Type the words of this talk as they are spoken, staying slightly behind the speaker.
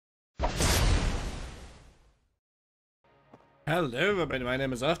Hello everybody, my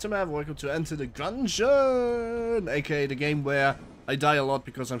name is Aftermath, welcome to Enter the Gungeon, aka the game where I die a lot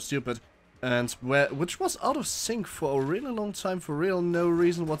because I'm stupid, and which was out of sync for a really long time for real no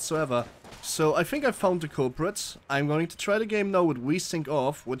reason whatsoever. So I think I found the culprit. I'm going to try the game now with VSync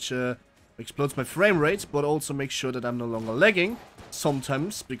off, which explodes my frame rate, but also makes sure that I'm no longer lagging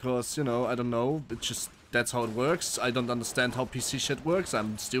sometimes, because, you know, I don't know, it's just, that's how it works. I don't understand how PC shit works,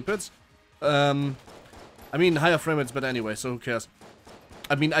 I'm stupid. I mean, higher frame rate's better anyway, so who cares?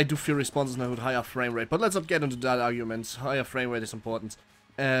 I mean, I do feel responses now with higher frame rate, but let's not get into that argument. Higher frame rate is important.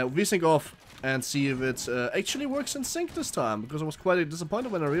 VSync off and see if it actually works in sync this time, because I was quite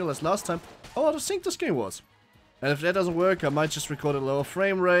disappointed when I realized last time how out of sync this game was. And if that doesn't work, I might just record a lower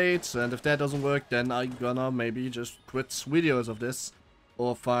frame rate, and if that doesn't work, then I'm gonna maybe just quit videos of this,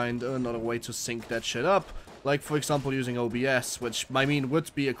 or find another way to sync that shit up. Like, for example, using OBS, which, I mean, would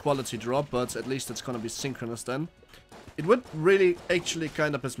be a quality drop, but at least it's gonna be synchronous then. It would really actually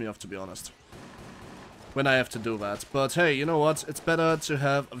kind of piss me off, to be honest, when I have to do that. But hey, you know what? It's better to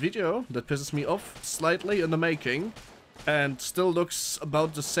have a video that pisses me off slightly in the making, and still looks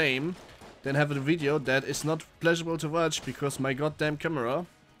about the same, than have a video that is not pleasurable to watch because my goddamn camera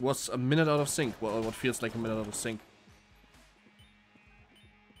was a minute out of sync. Well, what feels like a minute out of sync.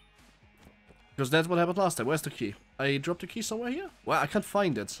 Because that's what happened last time. Where's the key? I dropped the key somewhere here? Well, I can't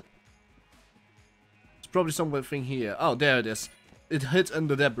find it. It's probably somewhere thing here. Oh, there it is. It hit in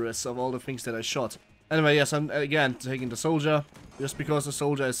the debris of all the things that I shot. Anyway, yes, I'm again taking the soldier. Just because the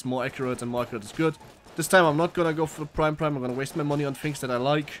soldier is more accurate and more accurate is good. This time I'm not gonna go for the prime. I'm gonna waste my money on things that I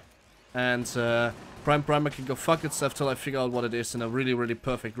like. And prime I can go fuck itself till I figure out what it is in a really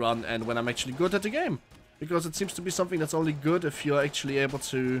perfect run. And when I'm actually good at the game. Because it seems to be something that's only good if you're actually able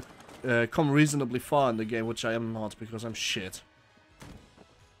to come reasonably far in the game, which I am not, because I'm shit.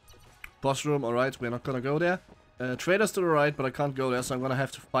 Boss room, alright, we're not gonna go there. Traders to the right, but I can't go there, so I'm gonna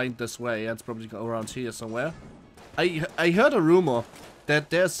have to find this way. It's probably around here somewhere. I heard a rumor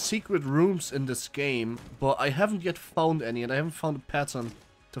that there's secret rooms in this game, but I haven't yet found any, and I haven't found a pattern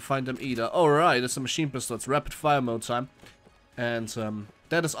to find them either. Alright, it's a machine pistol, it's rapid fire mode time. And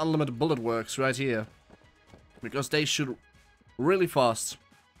that is unlimited bullet works right here. Because they shoot really fast.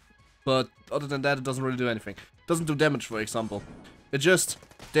 But other than that, it doesn't really do anything. It doesn't do damage, for example. It's just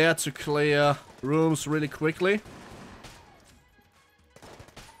there to clear rooms really quickly.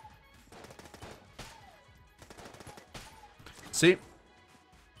 See?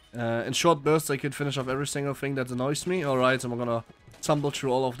 In short bursts, I could finish off every single thing that annoys me. Alright, I'm gonna tumble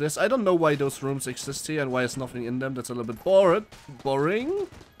through all of this. I don't know why those rooms exist here and why there's nothing in them. That's a little bit boring.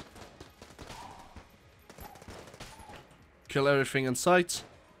 Kill everything in sight.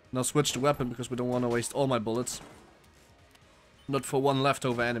 Now switch the weapon because we don't want to waste all my bullets. Not for one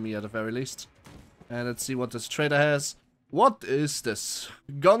leftover enemy at the very least. And let's see what this trader has. What is this?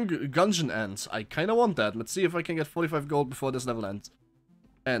 Gungeon ends. I kinda want that. Let's see if I can get 45 gold before this level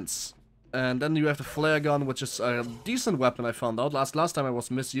ends. And then you have the flare gun, which is a decent weapon I found out. Last time I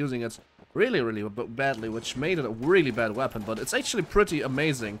was misusing it really badly, which made it a really bad weapon. But it's actually pretty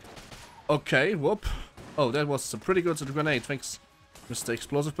amazing. Okay, whoop. Oh, that was a pretty good grenade. Thanks, Mr.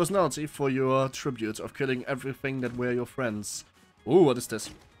 Explosive Personality, for your tribute of killing everything that were your friends. Ooh, what is this?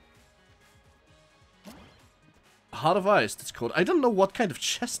 Heart of Ice, that's called. I don't know what kind of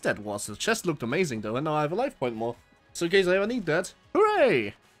chest that was. The chest looked amazing though, and now I have a life point more. So in case I ever need that,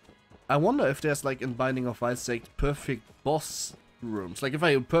 hooray! I wonder if there's, like, in Binding of Isaac, perfect boss rooms. Like, if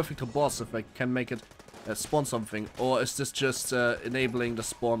I perfect a boss, if I can make it spawn something. Or is this just enabling the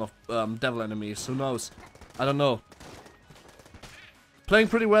spawn of devil enemies? Who knows? I don't know. Playing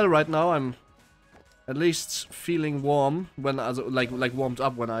pretty well right now. I'm at least feeling warm when like warmed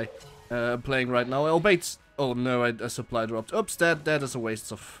up when I playing right now. Albeit, oh no, a supply dropped. Oops, that is a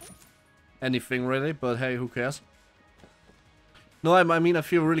waste of anything really. But hey, who cares? No, I mean I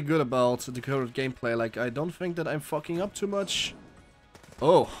feel really good about the current gameplay. Like I don't think that I'm fucking up too much.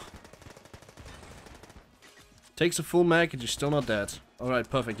 Oh, takes a full mag and you're still not dead. All right,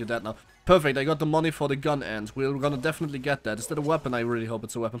 perfect. You're dead now. Perfect, I got the money for the gun end. We're gonna definitely get that. Is that a weapon? I really hope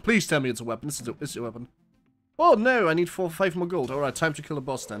it's a weapon. Please tell me it's a weapon. This is a weapon. Oh no, I need 5 more gold. Alright, time to kill the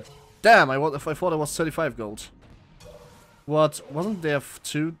boss then. Damn, I thought I was 35 gold. What? Wasn't there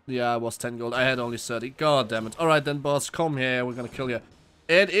 2? Yeah, it was 10 gold. I had only 30. God damn it. Alright then, boss, come here. We're gonna kill you.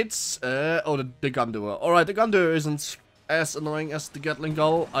 And it's, oh, the gun doer. Alright, the gun doer isn't as annoying as the Gatling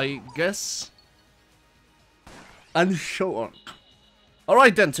gull, I guess. Unsure.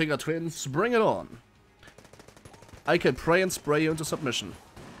 Alright then, Tigger Twins, bring it on. I can pray and spray you into submission.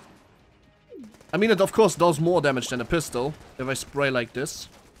 I mean, it of course does more damage than a pistol, if I spray like this.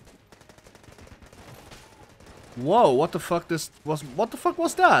 Whoa, what the fuck what the fuck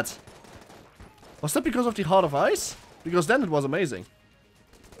was that? Was that because of the Heart of Ice? Because then it was amazing.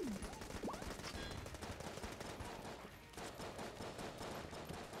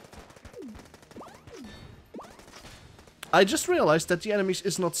 I just realized that the enemy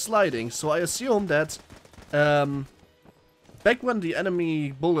is not sliding, so I assume that back when the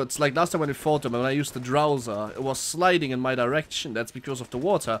enemy bullets, like last time when I fought them and I used the Drowser, it was sliding in my direction. That's because of the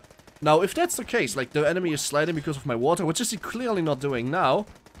water. Now, if that's the case, like the enemy is sliding because of my water, which is he clearly not doing now,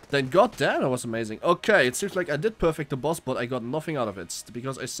 then goddamn, it was amazing. Okay, it seems like I did perfect the boss, but I got nothing out of it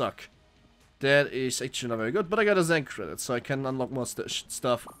because I suck. That is actually not very good, but I got a Zen credit, so I can unlock more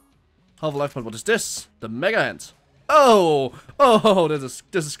stuff. Half a life point. What is this? The Mega Hand. Oh, oh, this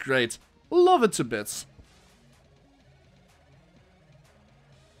is great. Love it to bits.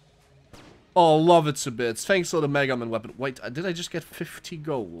 Oh, love it to bits. Thanks for the Megaman weapon. Wait, did I just get 50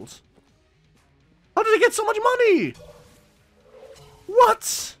 gold? How did I get so much money?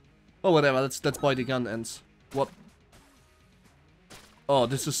 What? Oh, whatever. Let's buy the gun and what? Oh,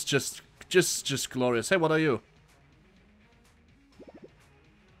 this is just glorious. Hey, what are you?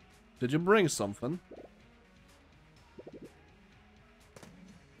 Did you bring something?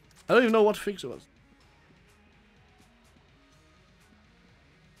 I don't even know what fix it was.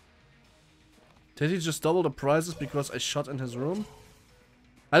 Did he just double the prices because I shot in his room?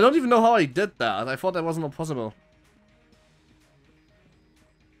 I don't even know how I did that. I thought that wasn't possible.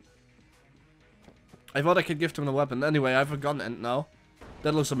 I thought I could gift him the weapon. Anyway, I have a gun end now.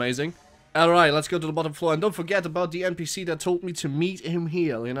 That looks amazing. Alright, let's go to the bottom floor. And don't forget about the NPC that told me to meet him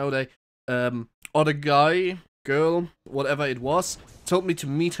here. You know, they, other guy, girl, whatever it was, told me to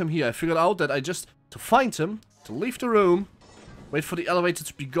meet him here. I figured out that to find him, to leave the room, wait for the elevator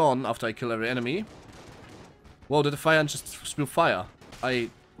to be gone after I kill every enemy. Whoa, did the fire just spew fire?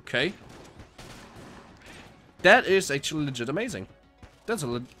 Okay. That is actually legit amazing. That's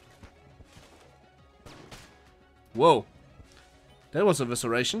a Whoa. That was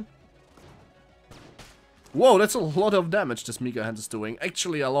evisceration. Whoa, that's a lot of damage this Mega Hand is doing.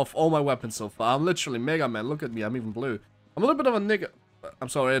 Actually, I love all my weapons so far. I'm literally Mega Man. Look at me, I'm even blue. I'm a little bit of a nigga. I'm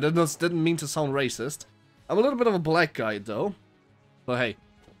sorry, I didn't mean to sound racist. I'm a little bit of a black guy, though. But hey.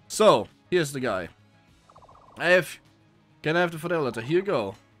 So, here's the guy. Can I have the fidelity? Here you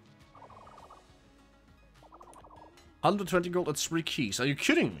go. 120 gold and 3 keys. Are you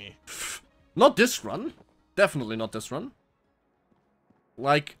kidding me? Not this run. Definitely not this run.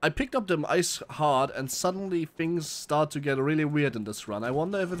 Like, I picked up them ice hard and suddenly things start to get really weird in this run. I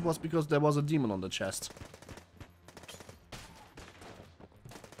wonder if it was because there was a demon on the chest.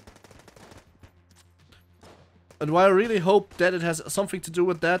 And while I really hope that it has something to do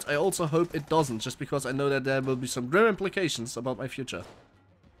with that, I also hope it doesn't, just because I know that there will be some grim implications about my future.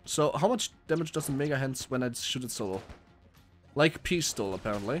 So, how much damage does the Mega Hand when I shoot it solo? Like pistol,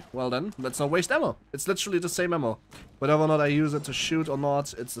 apparently. Well then, let's not waste ammo. It's literally the same ammo. Whether or not I use it to shoot or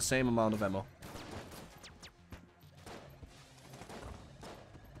not, it's the same amount of ammo.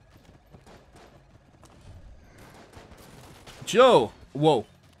 Joe! Whoa.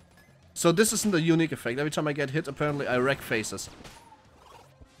 So this isn't a unique effect. Every time I get hit, apparently I wreck faces.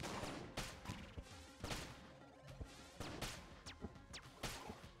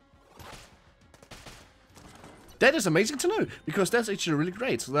 That is amazing to know, because that's actually really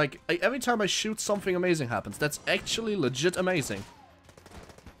great. Like, every time I shoot, something amazing happens. That's actually legit amazing.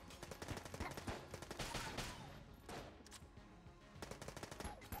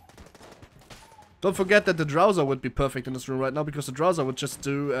 Don't forget that the Drowser would be perfect in this room right now, because the Drowser would just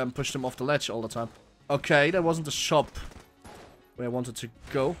push them off the ledge all the time. Okay, that wasn't the shop where I wanted to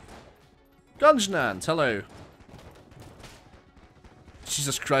go. Gungeon, hello.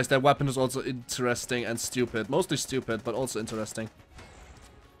 Jesus Christ, that weapon is also interesting and stupid. Mostly stupid, but also interesting.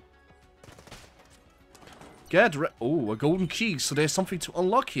 Oh, a golden key. So there's something to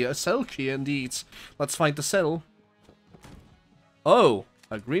unlock here. A cell key, indeed. Let's find the cell. Oh,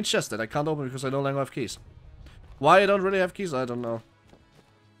 a green chest that I can't open because I no longer have keys. Why I don't really have keys, I don't know.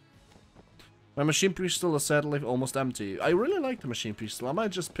 My machine pistol is sadly almost empty. I really like the machine pistol. I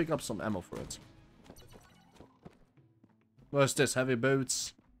might just pick up some ammo for it. What is this? Heavy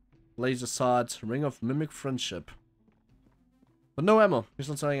boots, laser sword, ring of mimic friendship. But no ammo. He's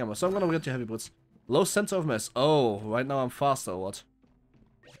not selling ammo. So I'm gonna get the heavy boots. Low center of mass. Oh, right now I'm faster or what?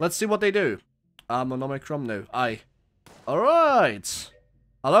 Let's see what they do. Monomicron, no. Alright.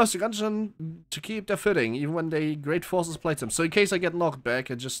 Allows the gungeon to keep their footing, even when the great forces plate them. So in case I get knocked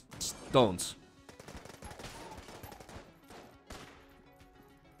back, I just don't.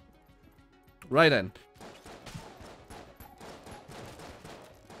 Right then.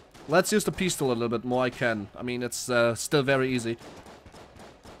 Let's use the pistol a little bit more. I can. I mean, it's still very easy.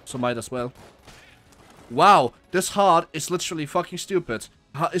 So might as well. Wow, this heart is literally fucking stupid.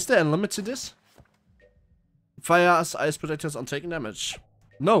 Is there a limit to this? Fire as ice protectors on taking damage.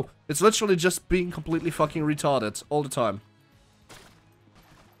 No, it's literally just being completely fucking retarded all the time.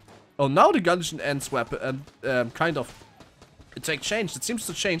 Oh, now the gungeon ends weapon, kind of. It's like changed. It seems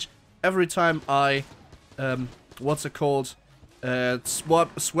to change every time I, what's it called?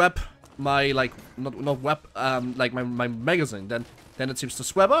 Swap my, like, not web, like my magazine. Then it seems to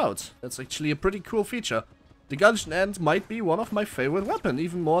swap out. That's actually a pretty cool feature. The gungeon end might be one of my favorite weapon,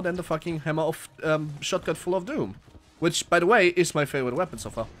 even more than the fucking hammer of, shotgun full of doom. Which, by the way, is my favorite weapon so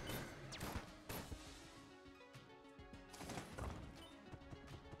far.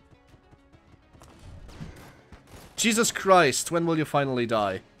 Jesus Christ, when will you finally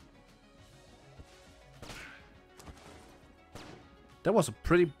die? That was a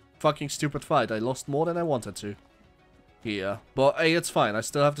pretty fucking stupid fight. I lost more than I wanted to. Here. But hey, it's fine. I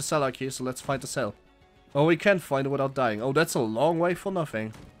still have the cell key, so let's find the cell. Oh, we can find it without dying. Oh, that's a long way for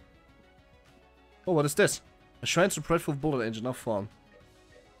nothing. Oh, what is this? A shrine to Dreadful Bullet Engine of Fun.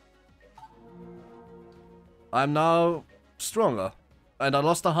 I'm now stronger. And I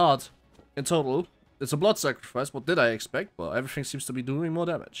lost a heart. In total. It's a blood sacrifice. What did I expect? Well, everything seems to be doing more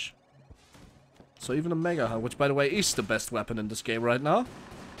damage. So even a Mega Heart, which by the way is the best weapon in this game right now.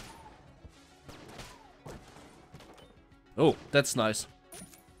 Oh, that's nice.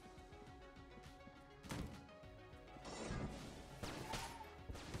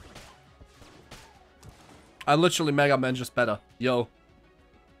 I'm literally Mega Man, just better. Yo.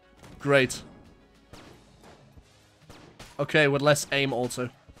 Great. Okay, with less aim also.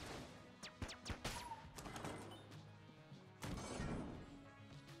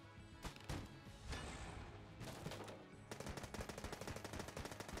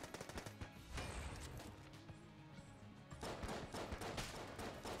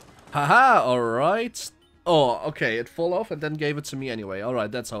 Haha, alright. Oh, okay, it fell off and then gave it to me anyway.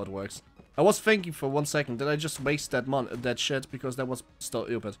 Alright, that's how it works. I was thinking for 1 second, did I just waste that shit? Because that was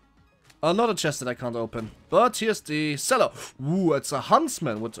stupid. Another chest that I can't open. But here's the cellar. Ooh, it's a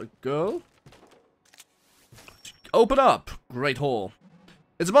huntsman with a girl. Open up. Great hall.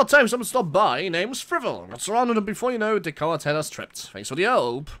 It's about time someone stopped by. Name's Frivol. Got surrounded and before you know it, the coward had us trapped. Thanks for the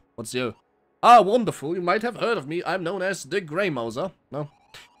help. What's you? Ah, wonderful. You might have heard of me. I'm known as the Grey Mouser. No.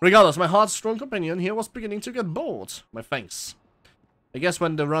 Regardless, my heart's strong companion here was beginning to get bored. My thanks. I guess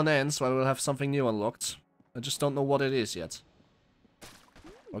when the run ends, I will have something new unlocked. I just don't know what it is yet.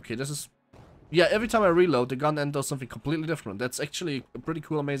 Okay, this is... Yeah, every time I reload, the gun end does something completely different. That's actually a pretty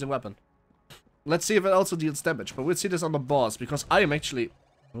cool, amazing weapon. Let's see if it also deals damage, but we'll see this on the boss, because I am actually...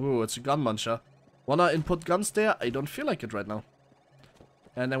 Ooh, it's a gun muncher. Wanna input guns there? I don't feel like it right now.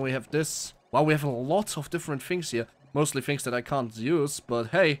 And then we have this. Wow, we have a lot of different things here. Mostly things that I can't use, but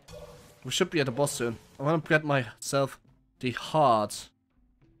hey, we should be at the boss soon. I want to get myself the heart.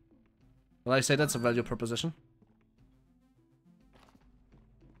 Well, I say that's a value proposition.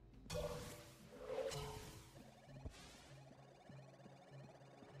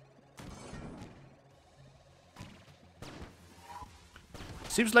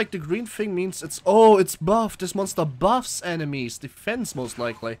 Seems like the green thing means it's... Oh, it's buff. This monster buffs enemies. Defense, most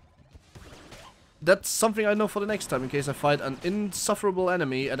likely. That's something I know for the next time, in case I fight an insufferable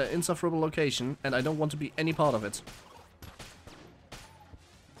enemy at an insufferable location, and I don't want to be any part of it.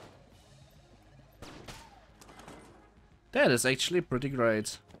 That is actually pretty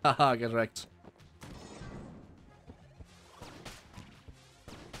great. Haha, get wrecked.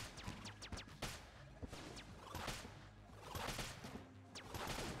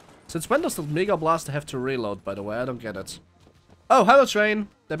 Since when does the Mega Blaster have to reload, by the way? I don't get it. Oh, hello train!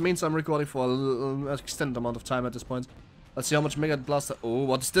 That means I'm recording for an extended amount of time at this point. Let's see how much Mega Blaster... Oh,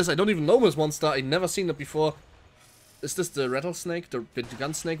 what is this? I don't even know this monster. I've never seen it before. Is this the rattlesnake? The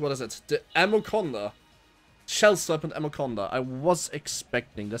gun snake? What is it? The Amoconda. Shell Serpent Amoconda. I was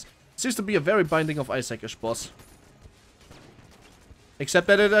expecting this. Seems to be a very Binding of Isaac-ish boss. Except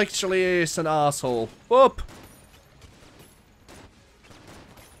that it actually is an asshole. Whoop!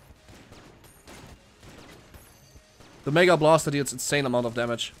 The Mega Blaster deals insane amount of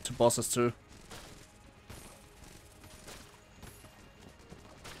damage to bosses too.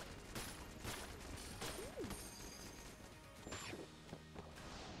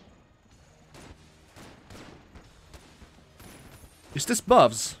 Is this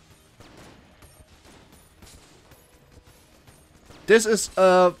buffs? This is,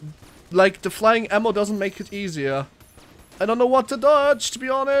 like, the flying ammo doesn't make it easier. I don't know what to dodge, to be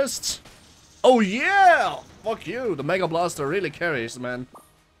honest. Oh yeah! Fuck you, the Mega Blaster really carries, man.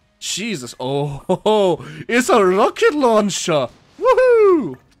 Jesus. Oh, it's a rocket launcher.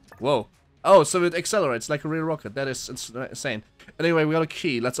 Woohoo! Whoa. Oh, so it accelerates like a real rocket. That is insane. Anyway, we got a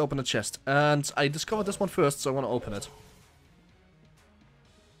key. Let's open the chest. And I discovered this one first, so I want to open it.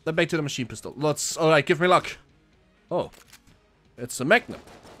 Then back to the machine pistol. Alright, give me luck. Oh. It's a magnum.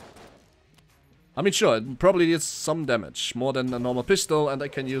 I mean, sure, it probably deals some damage. More than a normal pistol, and I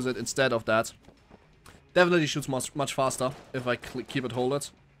can use it instead of that. Definitely shoots much faster if I keep it hold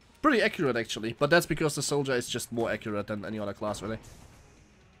it. Pretty accurate, actually. But that's because the soldier is just more accurate than any other class, really.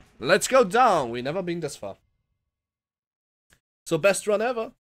 Let's go down. We've never been this far. So, best run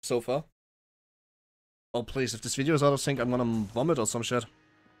ever so far. Oh, please, if this video is out of sync, I'm gonna vomit or some shit.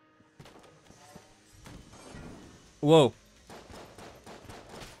 Whoa.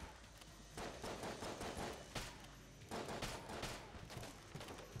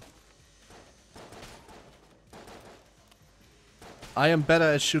 I am better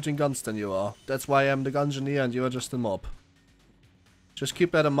at shooting guns than you are. That's why I am the gungeoneer and you are just a mob. Just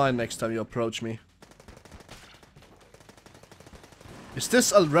keep that in mind next time you approach me. Is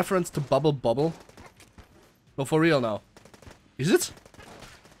this a reference to Bubble Bobble? No, for real now. Is it?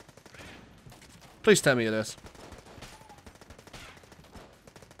 Please tell me it is.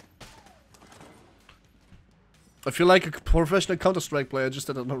 I feel like a professional Counter-Strike player, just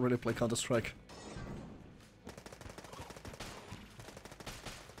that I don't really play Counter-Strike.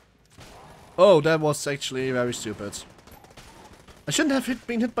 Oh, that was actually very stupid. I shouldn't have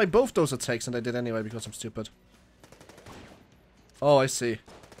been hit by both those attacks, and I did anyway because I'm stupid. Oh, I see.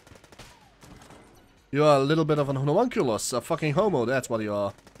 You are a little bit of an homunculus, a fucking homo, that's what you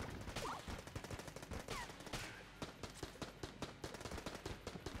are.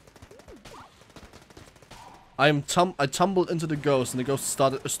 I tumbled into the ghost, and the ghost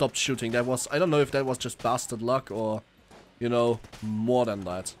stopped shooting. That was, I don't know if that was just bastard luck or, you know, more than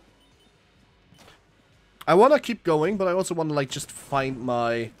that. I want to keep going, but I also want to, like, just find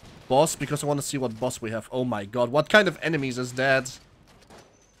my boss, because I want to see what boss we have. Oh my god, what kind of enemies is that?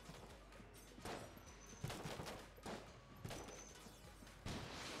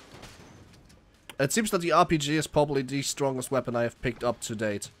 It seems that the RPG is probably the strongest weapon I have picked up to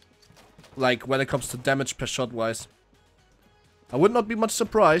date. Like, when it comes to damage per shot wise. I would not be much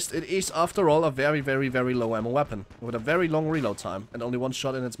surprised. It is, after all, a very, very, very low ammo weapon. With a very long reload time, and only one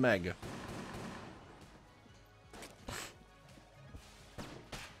shot in its mag.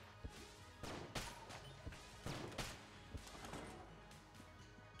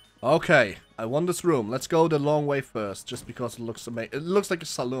 Okay, I want this room. Let's go the long way first, just because it looks amazing. It looks like a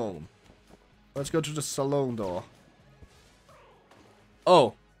saloon. Let's go to the saloon door.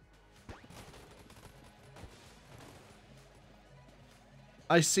 Oh.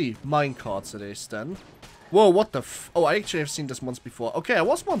 I see. Minecarts it is then. Whoa, what the f... Oh, I actually have seen this once before. Okay, I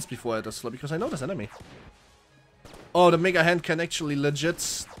was once before at this, because I know this enemy. Oh, the Mega Hand can actually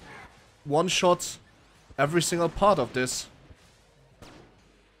legit one-shot every single part of this.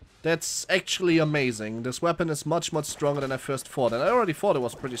 That's actually amazing. This weapon is much, much stronger than I first thought. And I already thought it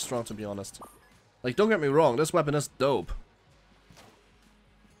was pretty strong, to be honest. Like, don't get me wrong, this weapon is dope.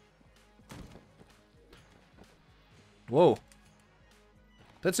 Whoa.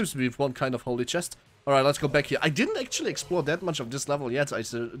 That seems to be one kind of holy chest. Alright, let's go back here. I didn't actually explore that much of this level yet. I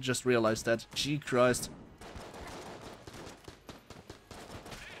just realized that. Gee Christ.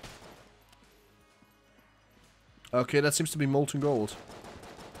 Okay, that seems to be molten gold.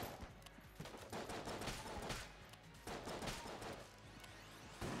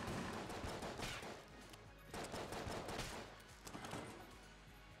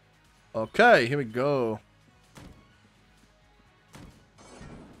 Okay, here we go.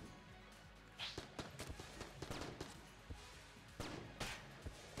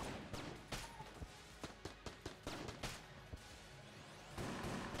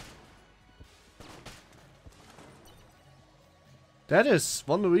 That is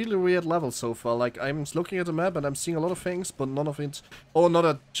one really weird level so far. Like, I'm looking at the map and I'm seeing a lot of things, but none of it... Oh, not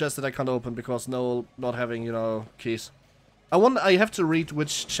a chest that I can't open because not having, you know, keys. I have to read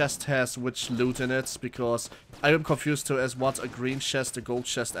which chest has which loot in it, because I am confused to as what a green chest, a gold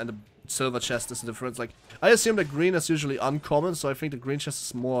chest, and a silver chest is the difference. Like, I assume that green is usually uncommon, so I think the green chest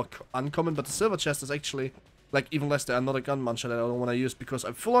is more uncommon, but the silver chest is actually, like, even less than another gun muncher that I don't want to use, because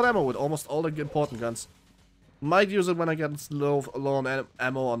I'm full on ammo with almost all the important guns. Might use it when I get low on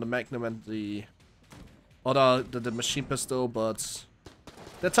ammo on the Magnum and the other, the machine pistol, but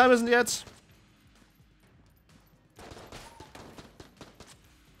that time isn't yet.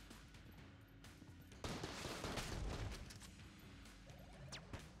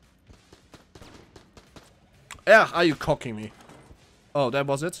 Yeah, are you cocking me? Oh, that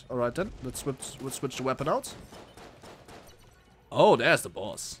was it. Alright then. Let's switch the weapon out. Oh, there's the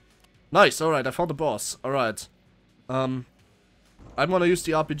boss. Nice, alright, I found the boss. Alright. I'm gonna use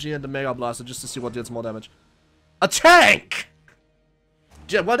the RPG and the Mega Blaster just to see what deals more damage. A tank!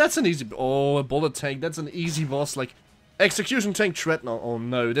 Yeah, well, that's an easy... Oh, a bullet tank. That's an easy boss. Like, execution tank Treadnough. Oh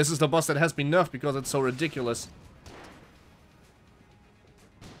no, this is the boss that has been nerfed because it's so ridiculous.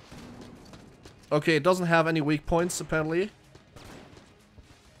 Okay, it doesn't have any weak points, apparently.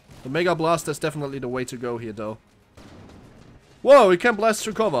 The Mega Blaster is definitely the way to go here, though. Whoa, it can blast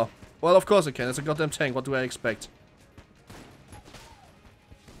through cover. Well, of course it can. It's a goddamn tank. What do I expect?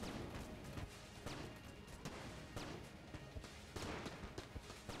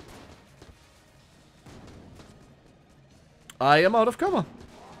 I am out of cover.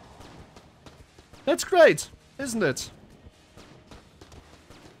 That's great, isn't it?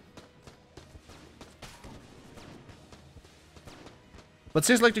 But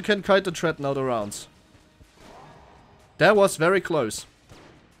seems like you can kite the Treadnough around. That was very close.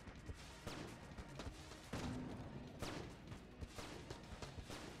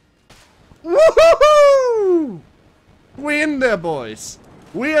 Woohoo! We in there, boys.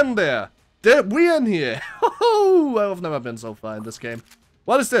 We in there. We in here. I've never been so far in this game.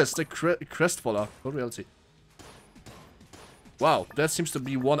 What is this? The Crestfaller. What reality? Wow, that seems to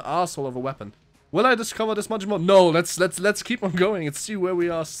be one arsehole of a weapon. Will I discover this much more? No, let's keep on going and see where we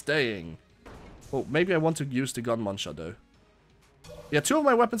are staying. Oh, maybe I want to use the gun launcher though. Yeah, two of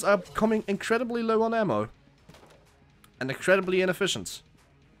my weapons are coming incredibly low on ammo. And incredibly inefficient.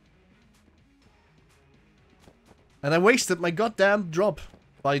 And I wasted my goddamn drop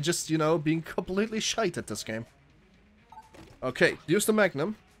by just, you know, being completely shite at this game. Okay, use the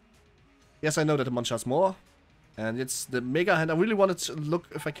Magnum. Yes, I know that the Munch has more. And it's the Mega Hand. I really wanted to look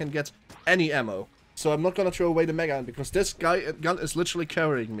if I can get any ammo. So I'm not gonna throw away the Mega Hand because this gun is literally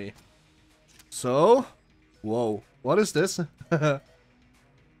carrying me. So... Whoa. What is this?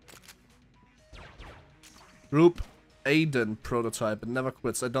 Group Aiden prototype. It never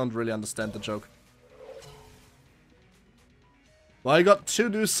quits. I don't really understand the joke. Well, I got two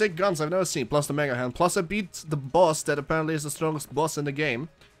new sick guns I've never seen, plus the Mega Hand. Plus I beat the boss that apparently is the strongest boss in the game.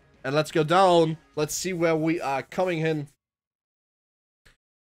 And let's go down. Let's see where we are coming in.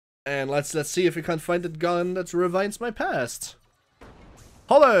 And let's see if we can find that gun that revives my past.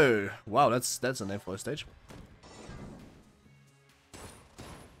 Hollow! Wow, that's a name for a stage.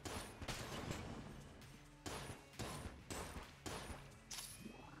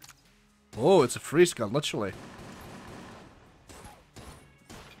 Oh, it's a freeze gun, literally.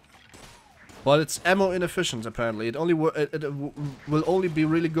 But it's ammo inefficient, apparently. It only will only be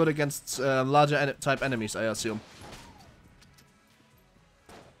really good against larger type enemies, I assume.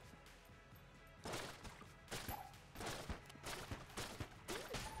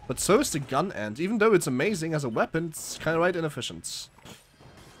 But so is the gun end. Even though it's amazing as a weapon, it's kind of right inefficient.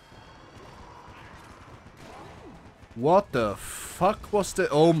 What the fuck was the...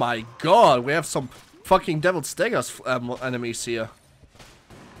 Oh my god, we have some fucking Devil's Daggers enemies here.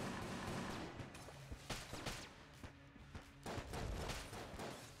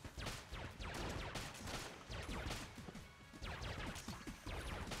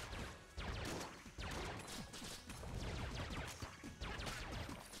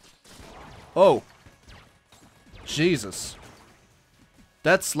 Oh. Jesus.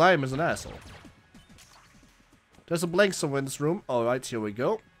 That slime is an asshole. There's a blank somewhere in this room. Alright, here we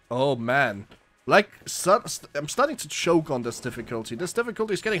go. Oh, man. Like, I'm starting to choke on this difficulty. This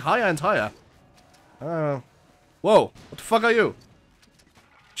difficulty is getting higher and higher. Whoa. What the fuck are you?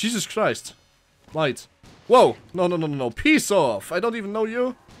 Jesus Christ. Light. Whoa. No. Peace off. I don't even know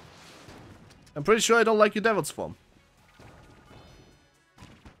you. I'm pretty sure I don't like your devil's form.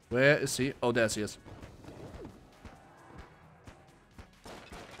 Where is he? Oh, there he is.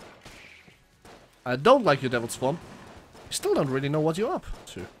 I don't like your devil's form. I still don't really know what you're up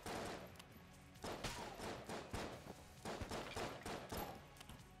to.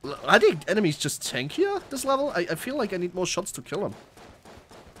 Are the enemies just tankier this level? I feel like I need more shots to kill them.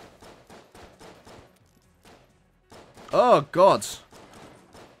 Oh, God.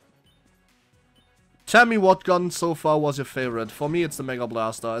 Tell me what gun so far was your favorite. For me, it's the Mega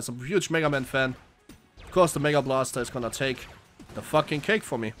Blaster. As a huge Mega Man fan, of course the Mega Blaster is gonna take the fucking cake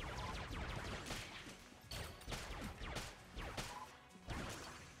for me.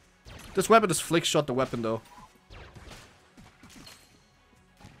 This weapon is flick shot the weapon though.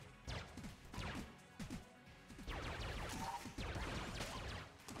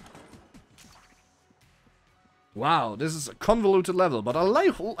 Wow, this is a convoluted level, but I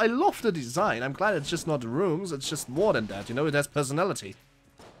love the design. I'm glad it's just not rooms, it's just more than that, you know, it has personality.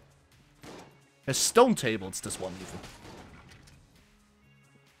 It has stone tables, this one even.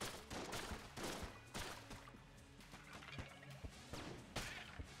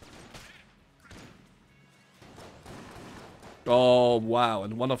 Oh, wow,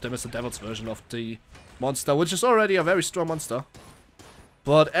 and one of them is the devil's version of the monster, which is already a very strong monster.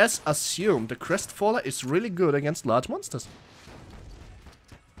 But as assumed, the Crestfaller is really good against large monsters.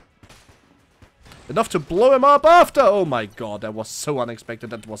 Enough to blow him up after! Oh my god, that was so unexpected.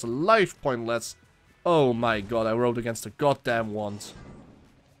 That was a life pointless. Oh my god, I rolled against the goddamn wand.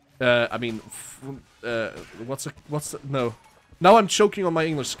 I mean, no. Now I'm choking on my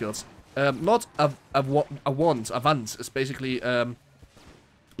English skills. Not a wand. A wand is basically,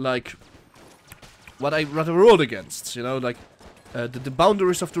 like, what I rather rolled against, you know, like, the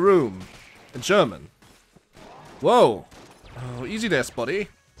boundaries of the room, in German. Whoa! Oh, easy there, Spotty.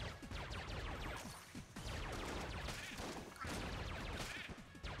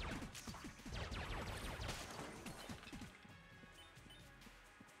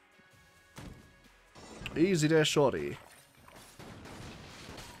 Easy there, shorty.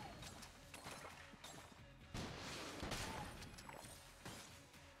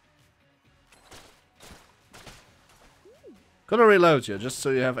 Gonna reload you, just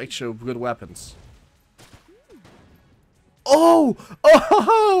so you have actual good weapons. Oh!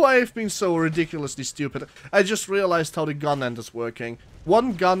 Oh! I've been so ridiculously stupid. I just realized how the gun end is working.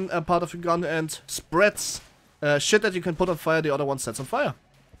 One gun, part of the gun end, spreads shit that you can put on fire, the other one sets on fire.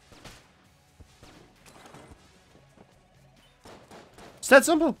 It's that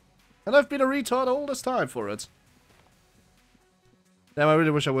simple. And I've been a retard all this time for it. Damn, I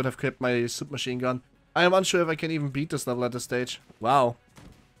really wish I would have kept my submachine gun. I am unsure if I can even beat this level at this stage. Wow.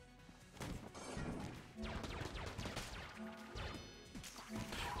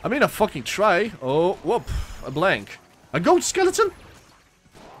 I mean, a fucking try. Oh, whoop. A blank. A goat skeleton?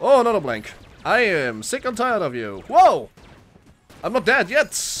 Oh, not a blank. I am sick and tired of you. Whoa! I'm not dead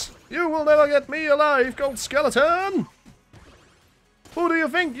yet. You will never get me alive, goat skeleton! Who do you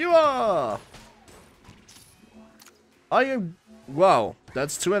think you are? I am... Wow.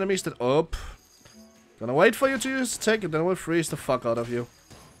 That's two enemies that... Up. Gonna wait for you to use attack and then we'll freeze the fuck out of you.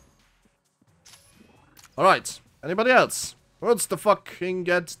 Alright. Anybody else? What's the fucking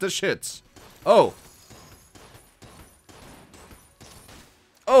get the shit? Oh.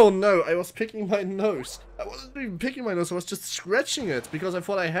 Oh no, I was picking my nose. I wasn't even picking my nose, I was just scratching it because I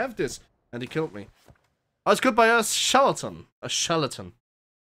thought I have this. And he killed me. I was killed by a charlatan. A charlatan.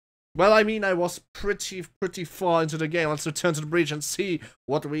 Well, I mean, I was pretty far into the game. Let's return to the breach and see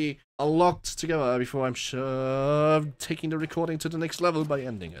what we unlocked together before I'm sure taking the recording to the next level by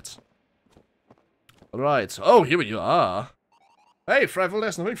ending it. Alright. Oh, here you are. Hey, Fragile,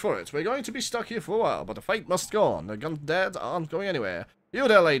 there's nothing for it. We're going to be stuck here for a while, but the fight must go on. The gun-dead aren't going anywhere. You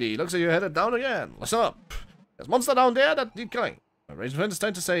there, lady. Looks like you're headed down again. Listen up. There's a monster down there that need killing. My arrangement is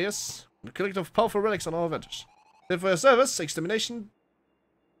time to say yes. The collective powerful relics on our advantage. If for your service, extermination...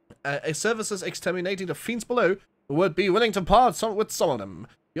 services exterminating the fiends below, who would be willing to part with some of them.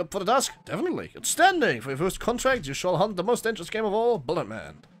 You up for the task? Definitely. Outstanding! For your first contract, you shall hunt the most dangerous game of all, Bullet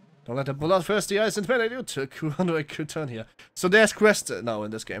Man. Don't let the bloodthirsty eyes intimidate you to a good turn here. So there's quests now in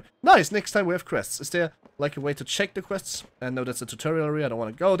this game. Nice, next time we have quests. Is there like a way to check the quests? And no, that's a tutorial area, I don't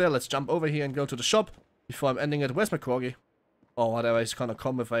want to go there. Let's jump over here and go to the shop before I'm ending it. Where's my corgi? Or whatever is gonna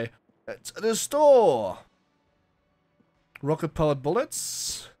come if I... It's the store! Rocket-powered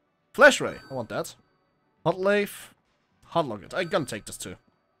bullets... Flash ray, I want that. Hot lathe, hot locket. I'm gonna take this too.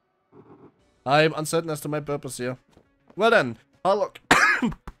 I'm uncertain as to my purpose here. Well then, hot lock.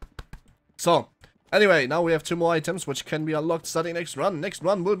 So, anyway, now we have 2 more items which can be unlocked starting next run. Next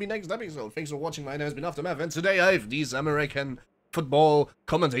run will be next episode. Thanks for watching. My name has been Aftermath, and today I have this American football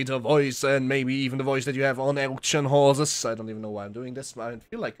commentator voice, and maybe even the voice that you have on auction horses. I don't even know why I'm doing this, but I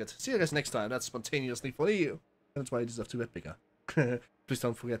feel like it. See you guys next time. That's spontaneously for you. That's why I deserve to get bigger. Please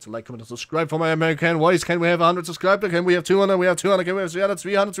don't forget to like, comment, and subscribe for my American voice. Can we have 100 subscribers? Can we have 200? We have 200. Can we have 300,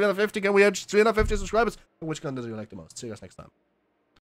 300, 350? Can we have 350 subscribers? Which gun do you like the most? See you guys next time.